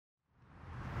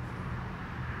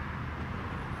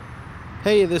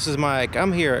Hey, this is Mike.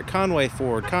 I'm here at Conway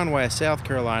Ford, Conway, South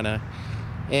Carolina,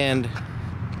 and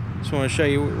just want to show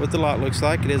you what the lot looks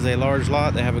like. It is a large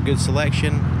lot. They have a good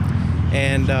selection,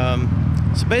 and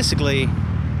so basically,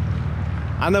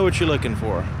 I know what you're looking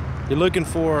for. You're looking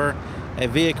for a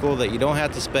vehicle that you don't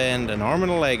have to spend an arm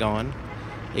and a leg on.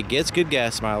 It gets good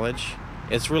gas mileage,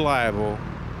 it's reliable,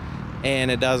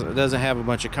 and it doesn't have a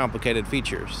bunch of complicated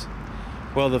features.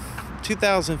 Well, the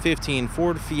 2015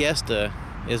 Ford Fiesta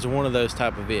is one of those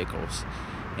type of vehicles,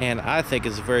 and I think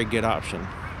it's a very good option.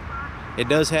 It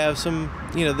does have some,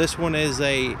 this one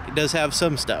it does have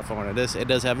some stuff on it. It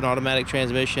does have an automatic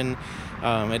transmission.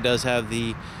 It does have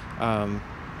the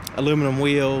aluminum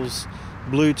wheels,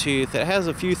 Bluetooth. It has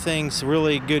a few things,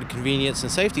 really good convenience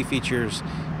and safety features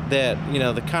that,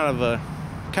 the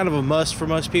kind of a must for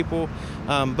most people,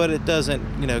 but it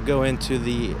doesn't, go into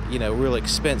the, real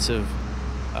expensive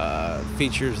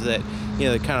features that,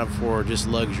 kind of for just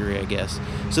luxury, I guess.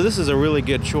 So this is a really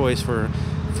good choice for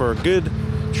good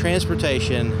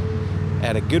transportation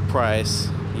at a good price.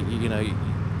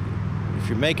 If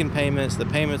you're making payments, the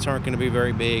payments aren't going to be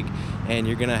very big, and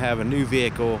you're going to have a new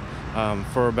vehicle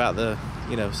for about the,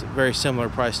 very similar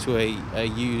price to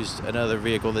another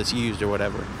vehicle that's used or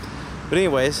whatever. But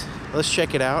anyways, let's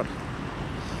check it out.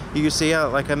 You can see how,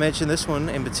 like I mentioned, this one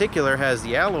in particular has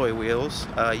the alloy wheels.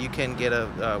 You can get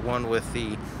one with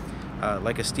the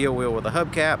like a steel wheel with a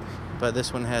hubcap, but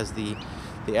this one has the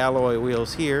alloy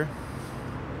wheels here.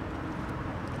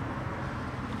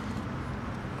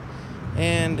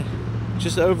 And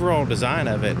just the overall design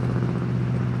of it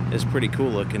is pretty cool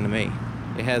looking to me.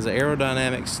 It has an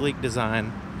aerodynamic, sleek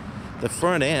design. The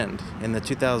front end in the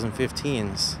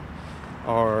 2015s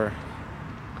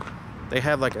they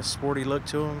have like a sporty look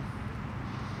to them.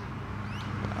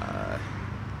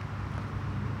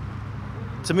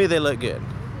 To me, they look good,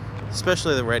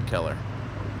 especially the red color.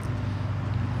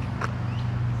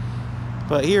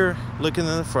 But here, looking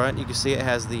in the front, you can see it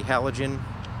has the halogen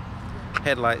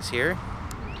headlights here,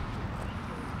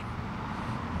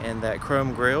 and that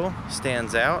chrome grille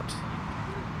stands out,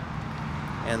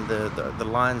 and the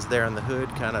lines there on the hood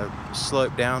kind of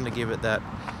slope down to give it that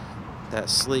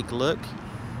sleek look.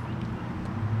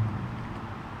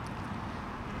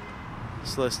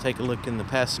 So let's take a look in the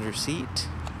passenger seat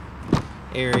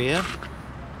area.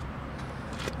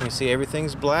 You see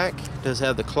everything's black. It does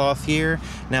have the cloth here.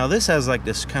 Now this has like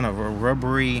this kind of a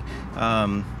rubbery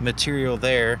material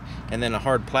there, and then a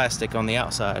hard plastic on the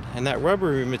outside, and that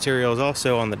rubbery material is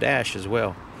also on the dash as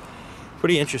well.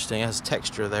 Pretty interesting. It has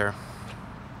texture there.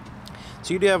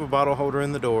 So you do have a bottle holder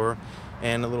in the door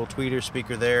and a little tweeter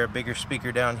speaker there, a bigger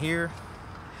speaker down here.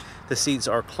 The seats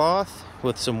are cloth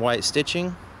with some white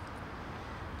stitching,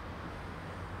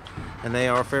 and they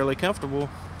are fairly comfortable.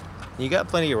 You got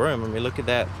plenty of room. I mean, look at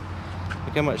that.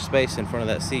 Look how much space in front of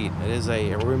that seat. It is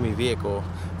a roomy vehicle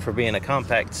for being a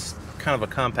compact, kind of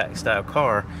a compact style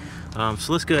car.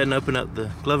 So let's go ahead and open up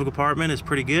the glove compartment. It's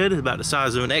pretty good. It's about the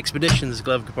size of an Expedition's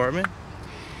glove compartment.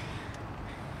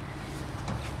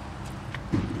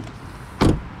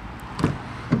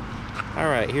 All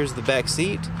right, here's the back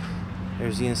seat.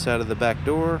 There's the inside of the back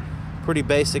door. Pretty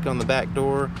basic on the back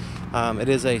door. It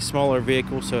is a smaller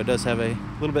vehicle, so it does have a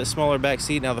little bit smaller back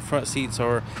seat. Now the front seats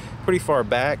are pretty far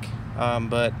back,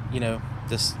 but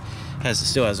this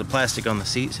still has the plastic on the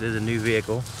seats. It is a new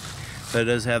vehicle, but it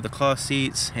does have the cloth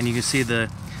seats, and you can see the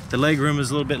leg room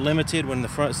is a little bit limited when the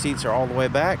front seats are all the way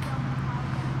back.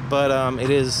 But it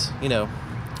is,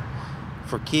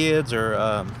 for kids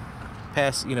or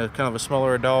kind of a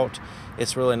smaller adult,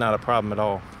 it's really not a problem at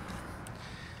all.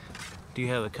 Do you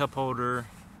have a cup holder,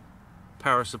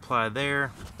 power supply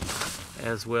there,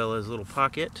 as well as a little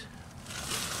pocket.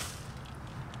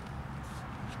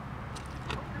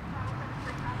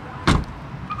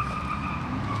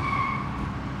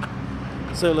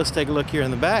 So let's take a look here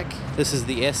in the back. This is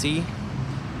the SE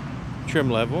trim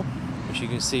level, which you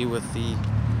can see with the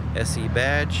SE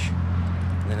badge.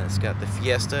 And then it's got the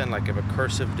Fiesta and like a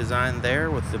cursive design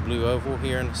there with the blue oval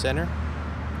here in the center.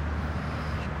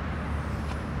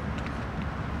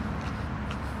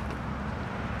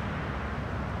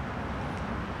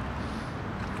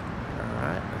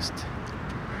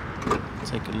 Let's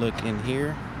take a look in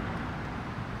here,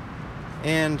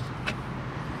 and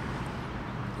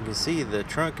you can see the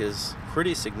trunk is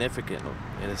pretty significant,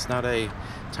 and it's not a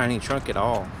tiny trunk at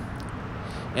all.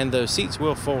 And those seats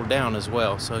will fold down as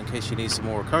well, so in case you need some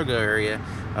more cargo area,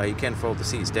 you can fold the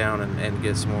seats down and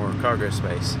get some more cargo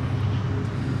space.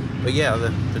 But yeah,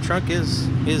 the trunk is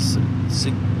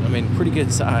pretty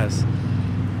good size.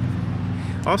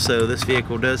 Also, this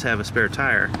vehicle does have a spare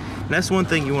tire, and that's one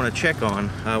thing you want to check on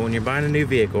when you're buying a new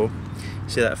vehicle.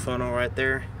 See that funnel right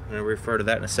there? I'm going to refer to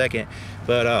that in a second.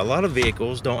 But a lot of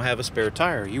vehicles don't have a spare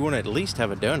tire. You want to at least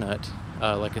have a donut,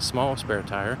 like a small spare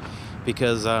tire,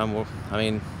 because well, I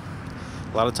mean,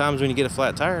 a lot of times when you get a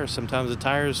flat tire, sometimes the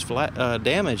tire is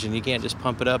damaged and you can't just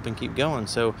pump it up and keep going.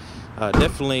 So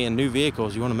definitely in new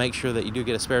vehicles, you want to make sure that you do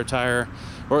get a spare tire,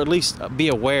 or at least be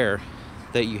aware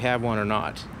that you have one or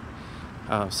not.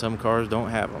 Some cars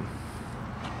don't have them.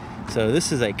 So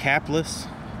this is a capless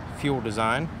fuel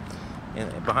design.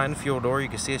 And behind the fuel door, you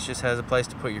can see it just has a place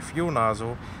to put your fuel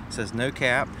nozzle. It says no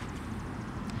cap.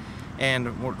 And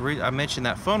I mentioned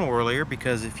that funnel earlier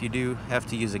because if you do have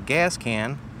to use a gas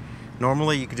can,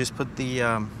 normally you could just put the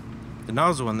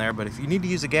nozzle in there, but if you need to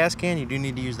use a gas can, you do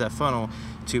need to use that funnel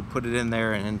to put it in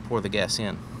there and pour the gas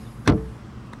in.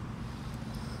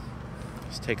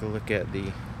 Let's take a look at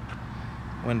the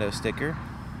window sticker.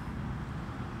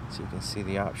 So you can see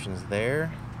the options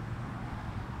there.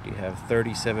 You have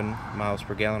 37 miles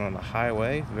per gallon on the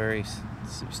highway, very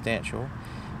substantial.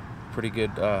 Pretty good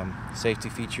safety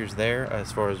features there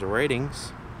as far as the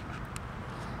ratings.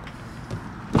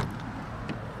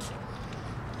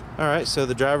 Alright, so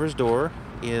the driver's door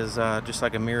is just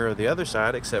like a mirror of the other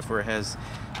side, except for it has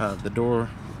the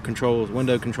door controls,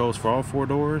 window controls for all 4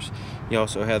 doors. You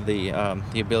also have the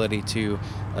ability to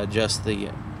adjust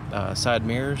the side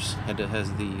mirrors, and it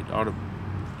has the auto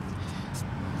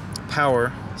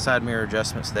power side mirror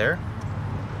adjustments there.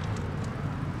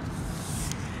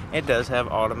 It does have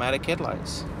automatic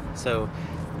headlights, so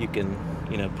you can,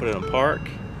 you know, put it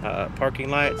on parking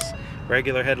lights,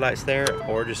 regular headlights there,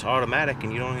 or just automatic,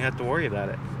 and you don't even have to worry about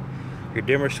it. Your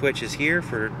dimmer switch is here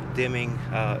for dimming,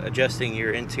 adjusting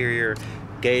your interior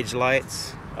gauge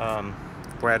lights,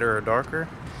 brighter or darker.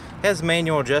 It has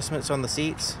manual adjustments on the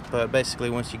seats, but basically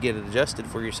once you get it adjusted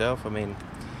for yourself, I mean,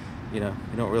 you know,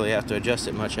 you don't really have to adjust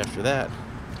it much after that.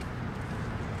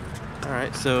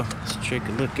 Alright, so let's take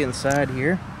a look inside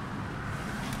here.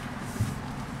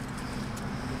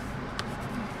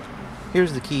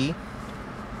 Here's the key.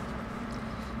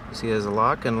 You see it has a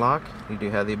lock, unlock. You do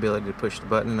have the ability to push the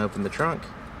button and open the trunk.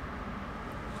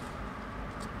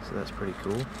 So that's pretty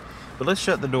cool. But let's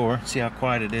shut the door, see how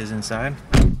quiet it is inside.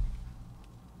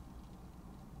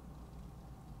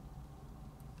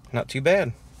 Not too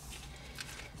bad.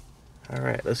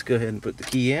 Alright, let's go ahead and put the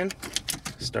key in.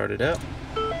 Start it up.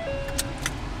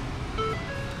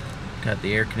 Got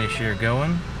the air conditioner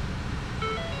going.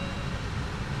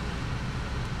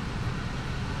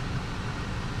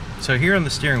 So here on the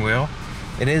steering wheel,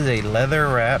 it is a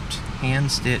leather-wrapped,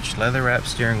 hand-stitched leather-wrapped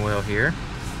steering wheel here.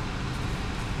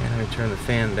 And let me turn the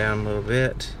fan down a little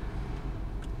bit.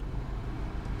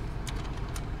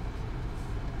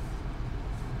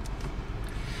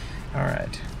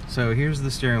 Alright, so here's the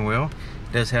steering wheel.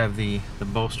 It does have the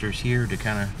bolsters here to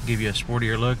kind of give you a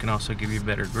sportier look and also give you a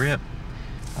better grip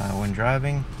when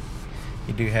driving.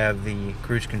 You do have the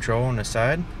cruise control on the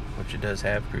side, which it does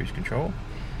have cruise control.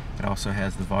 It also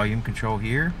has the volume control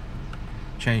here,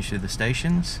 change to the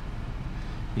stations.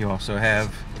 You also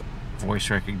have voice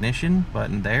recognition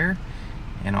button there,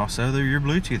 and also your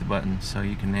Bluetooth button, so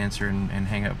you can answer and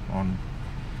hang up on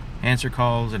answer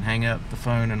calls and hang up the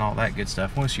phone and all that good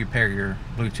stuff once you pair your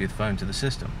Bluetooth phone to the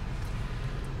system.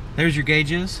 There's your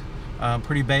gauges,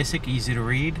 pretty basic, easy to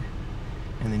read,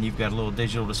 and then you've got a little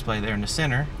digital display there in the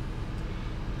center,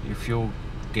 your fuel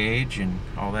gauge and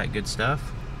all that good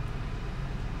stuff.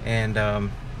 And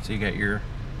so you got your,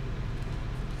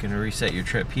 gonna reset your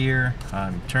trip here,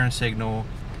 turn signal,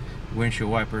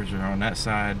 windshield wipers are on that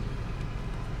side.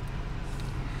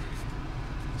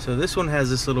 So this one has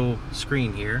this little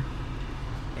screen here,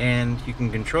 and you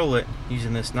can control it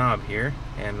using this knob here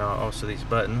and also these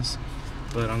buttons.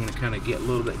 But I'm gonna kind of get a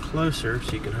little bit closer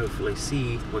so you can hopefully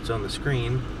see what's on the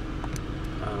screen.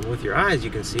 With your eyes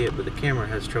you can see it, but the camera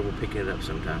has trouble picking it up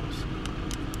sometimes.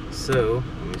 So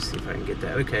let me see if I can get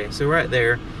that. Okay, so right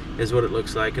there is what it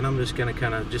looks like, and I'm just gonna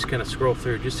kind of scroll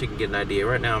through just so you can get an idea.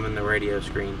 Right now I'm in the radio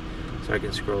screen, so I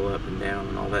can scroll up and down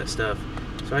and all that stuff.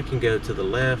 So I can go to the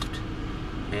left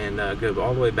and go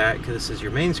all the way back. This is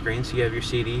your main screen, so you have your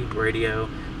CD, radio,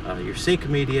 your sync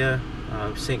media,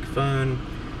 sync phone.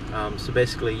 So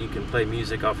basically you can play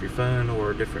music off your phone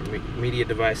or different media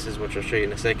devices, which I'll show you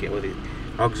in a second, with the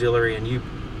auxiliary and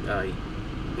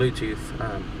Bluetooth,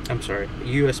 I'm sorry,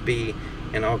 USB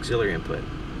and auxiliary input.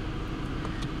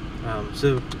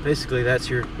 So basically that's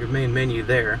your main menu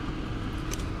there.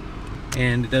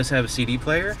 And it does have a CD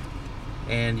player,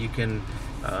 and you can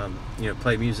you know,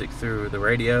 play music through the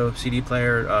radio, CD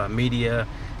player, media.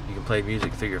 You can play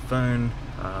music through your phone.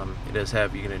 It does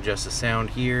have, you can adjust the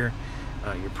sound here.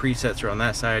 Your presets are on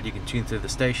that side. You can tune through the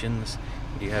stations.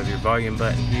 You have your volume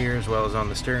button here as well as on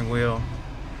the steering wheel.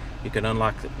 You can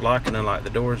lock and unlock the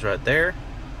doors right there.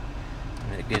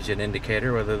 And it gives you an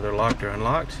indicator whether they're locked or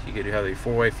unlocked. You could have your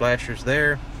four-way flashers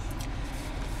there.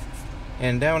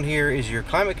 And down here is your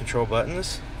climate control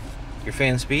buttons, your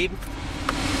fan speed,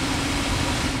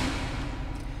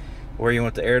 where you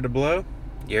want the air to blow,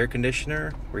 the air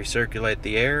conditioner, recirculate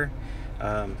the air,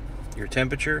 your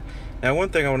temperature. Now, one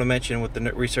thing I want to mention with the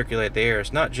recirculate the air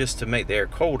is not just to make the air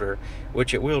colder,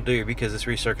 which it will do because it's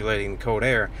recirculating the cold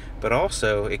air, but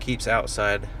also it keeps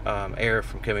outside air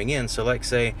from coming in. So like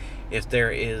say if there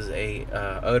is a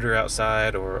odor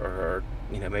outside, or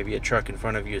you know, maybe a truck in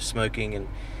front of you is smoking, and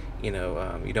you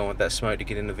know, you don't want that smoke to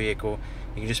get in the vehicle,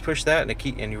 you can just push that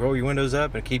and you roll your windows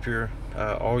up and keep your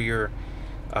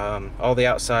all the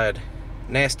outside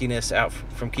nastiness out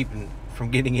from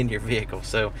getting in your vehicle.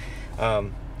 So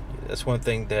that's one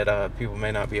thing that people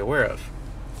may not be aware of.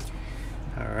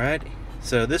 Alright,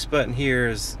 so this button here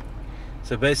is,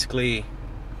 so basically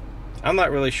I'm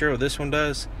not really sure what this one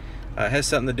does. It has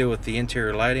something to do with the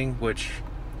interior lighting, which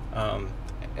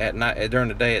at night, during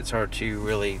the day, it's hard to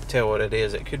really tell what it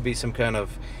is. It could be some kind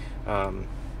of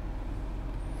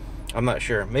I'm not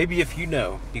sure. Maybe if you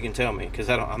know, you can tell me, because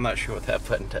I'm not sure what that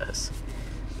button does.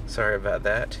 Sorry about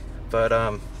that. But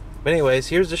anyways,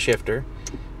 here's the shifter.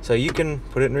 So you can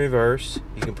put it in reverse,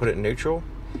 you can put it in neutral,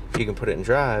 you can put it in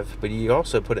drive, but you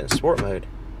also put it in sport mode.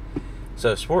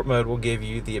 So sport mode will give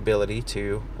you the ability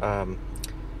to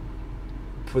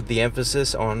put the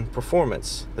emphasis on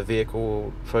performance. The vehicle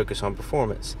will focus on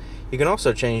performance. You can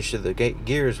also change to the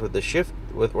gears with the shift,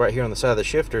 with right here on the side of the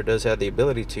shifter. It does have the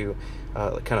ability to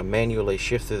kind of manually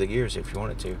shift through the gears if you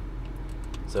wanted to.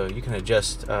 So you can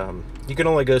adjust, you can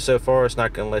only go so far. It's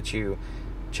not going to let you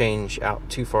change out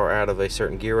too far out of a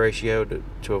certain gear ratio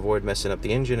to avoid messing up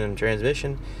the engine and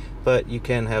transmission, but you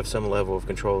can have some level of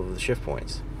control of the shift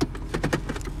points.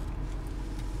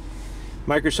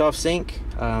 Microsoft Sync,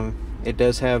 it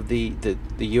does have the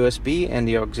USB and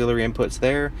the auxiliary inputs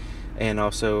there, and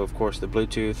also of course the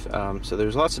Bluetooth. So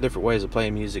there's lots of different ways of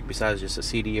playing music besides just a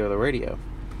CD or the radio.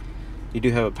 You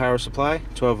do have a power supply,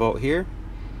 12 volt here,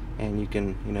 and you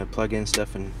can, you know, plug in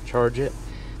stuff and charge it.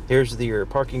 Here's your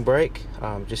parking brake,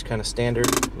 just kind of standard.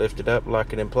 Lift it up,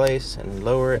 lock it in place, and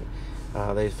lower it.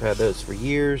 They've had those for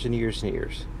years and years and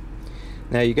years.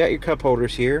 Now you got your cup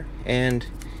holders here, and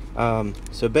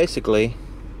so basically,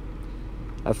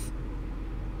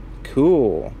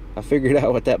 cool. I figured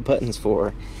out what that button's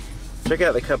for. Check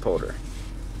out the cup holder.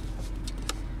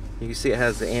 You can see it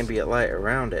has the ambient light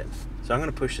around it. So I'm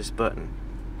going to push this button.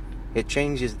 It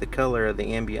changes the color of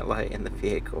the ambient light in the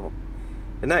vehicle.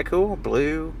 Isn't that cool?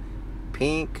 Blue,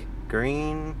 pink,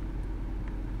 green,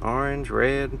 orange,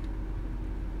 red.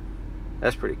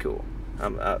 That's pretty cool.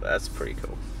 That's pretty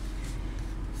cool.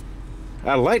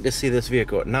 I'd like to see this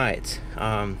vehicle at night.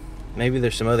 Maybe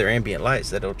there's some other ambient lights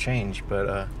that'll change,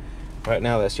 but right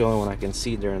now that's the only one I can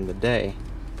see during the day.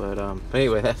 But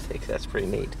anyway, that's pretty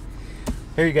neat.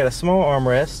 Here you got a small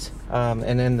armrest,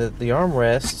 and then the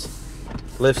armrest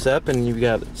lifts up, and you've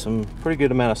got some pretty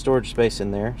good amount of storage space in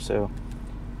there. So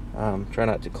try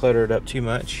not to clutter it up too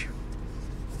much.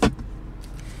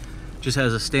 Just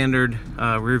has a standard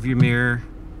rear view mirror,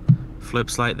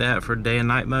 flips like that for day and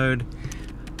night mode.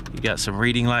 You got some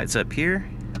reading lights up here.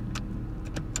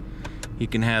 You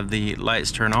can have the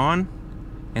lights turn on,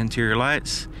 interior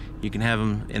lights. You can have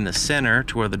them in the center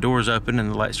to where the doors open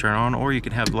and the lights turn on, or you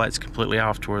can have the lights completely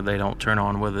off to where they don't turn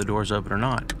on whether the doors open or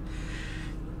not.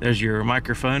 There's your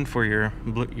microphone for your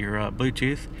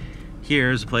Bluetooth.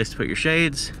 Here's a place to put your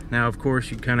shades. Now, of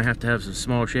course, you kind of have to have some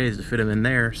small shades to fit them in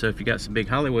there. So if you got some big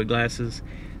Hollywood glasses,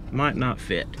 it might not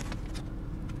fit.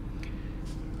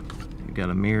 You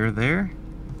got a mirror there.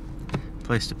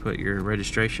 Place to put your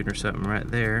registration or something right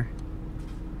there.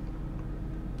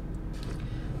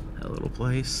 A little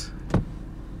place.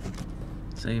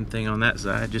 Same thing on that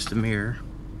side, just a mirror.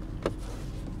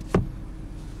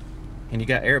 And you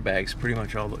got airbags, pretty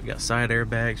much all. You got side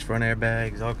airbags, front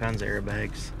airbags, all kinds of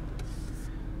airbags.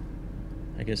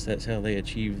 I guess that's how they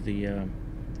achieve the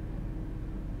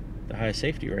high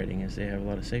safety rating, is they have a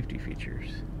lot of safety features.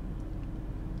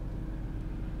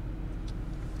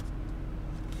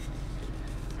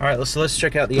 All right, let's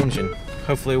check out the engine.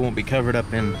 Hopefully it won't be covered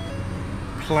up in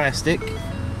plastic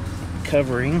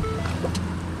covering.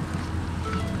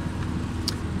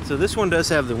 So this one does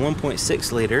have the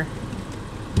 1.6 liter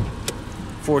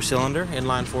 4-cylinder,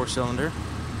 inline 4-cylinder.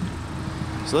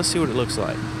 So let's see what it looks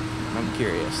like. I'm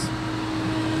curious.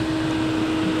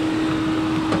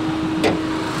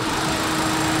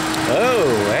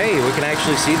 Oh, hey, we can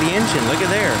actually see the engine. Look at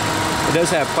there. It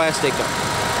does have plastic, a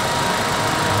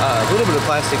little bit of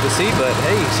plastic to see, but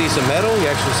hey, you see some metal, you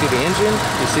actually see the engine,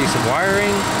 you see some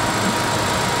wiring.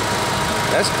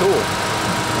 That's cool.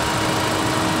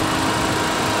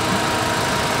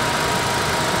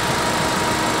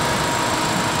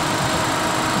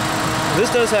 This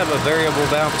does have a variable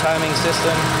valve timing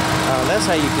system. That's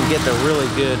how you can get the really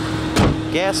good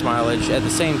gas mileage. At the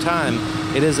same time,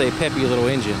 it is a peppy little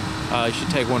engine. You should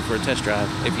take one for a test drive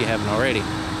if you haven't already.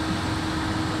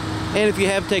 And if you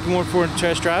have taken one for a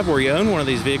test drive or you own one of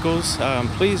these vehicles,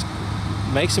 please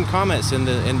make some comments in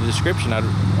the description.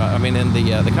 I mean in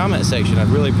the comment section. I'd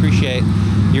really appreciate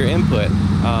your input.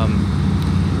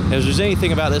 If there's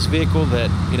anything about this vehicle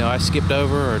that I skipped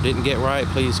over or didn't get right,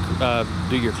 please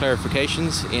do your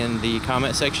clarifications in the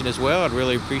comment section as well. I'd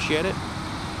really appreciate it.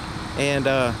 And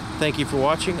thank you for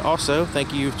watching. Also,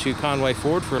 thank you to Conway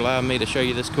Ford for allowing me to show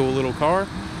you this cool little car.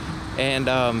 And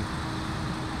all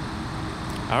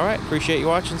right, appreciate you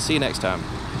watching. See you next time.